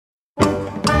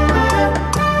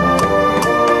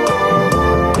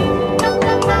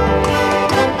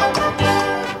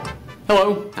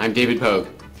Hello, I'm David Pogue,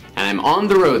 and I'm on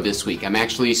the road this week. I'm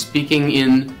actually speaking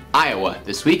in Iowa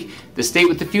this week, the state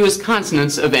with the fewest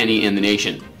consonants of any in the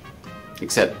nation.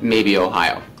 Except maybe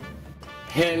Ohio.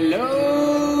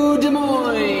 Hello, Des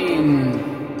Moines!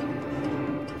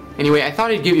 Anyway, I thought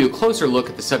I'd give you a closer look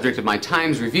at the subject of my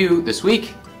Times review this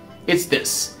week. It's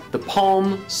this, the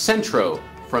Palm Centro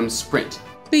from Sprint.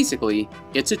 Basically,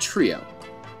 it's a trio.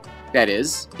 That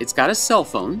is, it's got a cell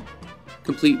phone,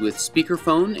 complete with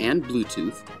speakerphone and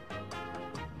Bluetooth,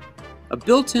 a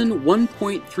built-in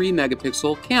 1.3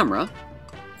 megapixel camera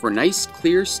for nice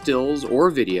clear stills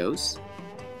or videos,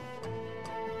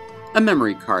 a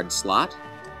memory card slot,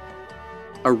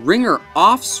 a ringer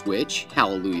off switch,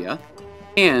 hallelujah,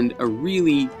 and a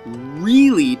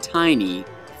really tiny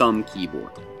thumb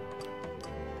keyboard.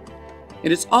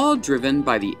 And it's all driven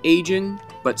by the aging,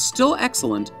 but still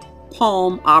excellent,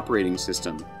 Palm operating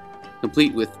system,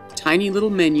 complete with tiny little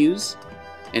menus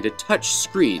and a touch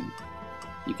screen.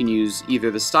 You can use either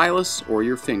the stylus or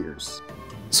your fingers.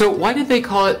 So why did they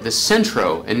call it the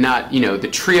Centro and not, the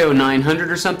Trio 900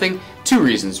 or something? Two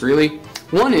reasons, really.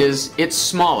 One is it's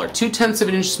smaller, 0.2 of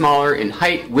an inch smaller in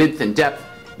height, width, and depth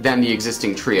than the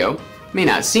existing Trio. May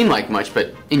not seem like much,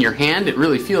 but in your hand it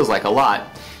really feels like a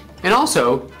lot. And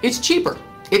also, it's cheaper.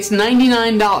 It's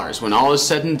 $99 when all is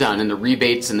said and done and the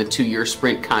rebates and the 2-year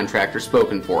Sprint contract are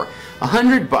spoken for.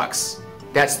 $100.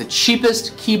 That's the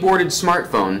cheapest keyboarded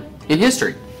smartphone in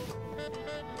history.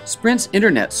 Sprint's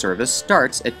internet service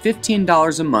starts at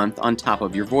 $15 a month on top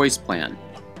of your voice plan.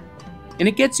 And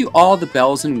it gets you all the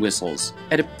bells and whistles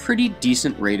at a pretty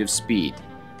decent rate of speed.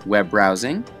 Web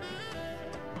browsing,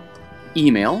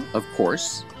 email, of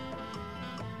course.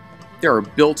 There are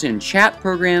built-in chat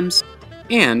programs,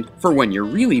 and, for when you're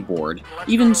really bored,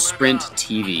 even Sprint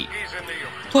TV.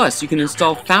 Plus, you can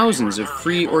install thousands of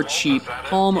free or cheap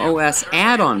Palm OS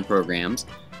add-on programs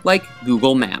like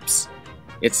Google Maps.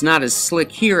 It's not as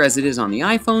slick here as it is on the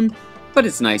iPhone, but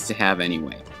it's nice to have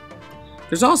anyway.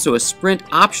 There's also a Sprint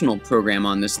optional program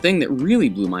on this thing that really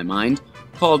blew my mind,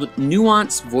 called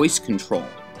Nuance Voice Control.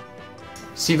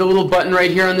 See the little button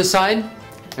right here on the side?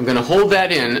 I'm going to hold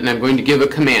that in and I'm going to give a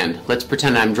command. Let's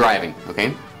pretend I'm driving,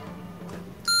 okay?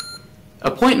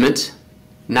 Appointment,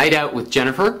 night out with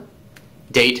Jennifer,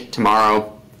 date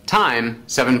tomorrow, time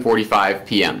 7:45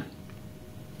 p.m.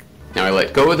 Now I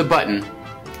let go of the button,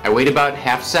 I wait about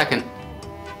half a second,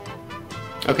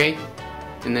 okay,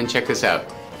 and then check this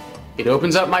out. It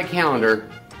opens up my calendar,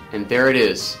 and there it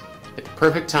is, at the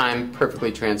perfect time,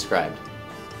 perfectly transcribed.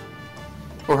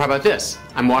 Or how about this?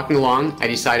 I'm walking along, I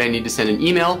decide I need to send an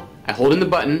email, I hold in the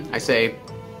button, I say,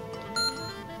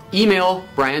 email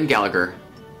Brian Gallagher.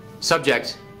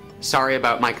 Subject, sorry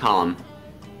about my column.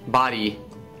 Body,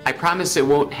 I promise it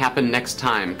won't happen next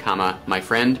time, comma, my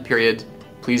friend, period,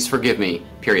 please forgive me,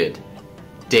 period.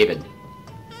 David.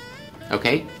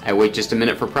 Okay, I wait just a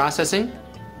minute for processing.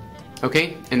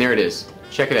 Okay, and there it is.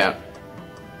 Check it out.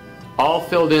 All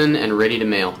filled in and ready to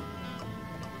mail.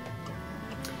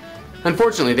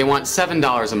 Unfortunately, they want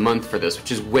 $7 a month for this,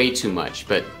 which is way too much,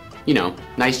 but,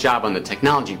 nice job on the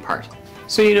technology part.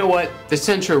 So you know what? The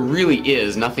Centro really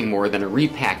is nothing more than a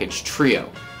repackaged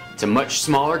Trio. It's a much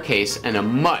smaller case and a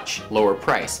much lower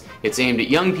price. It's aimed at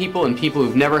young people and people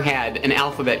who've never had an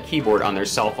alphabet keyboard on their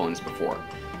cell phones before.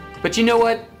 But you know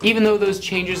what? Even though those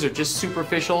changes are just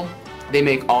superficial, they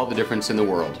make all the difference in the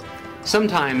world.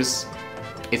 Sometimes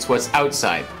it's what's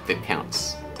outside that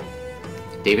counts.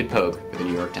 David Pogue for the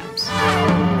New York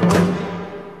Times.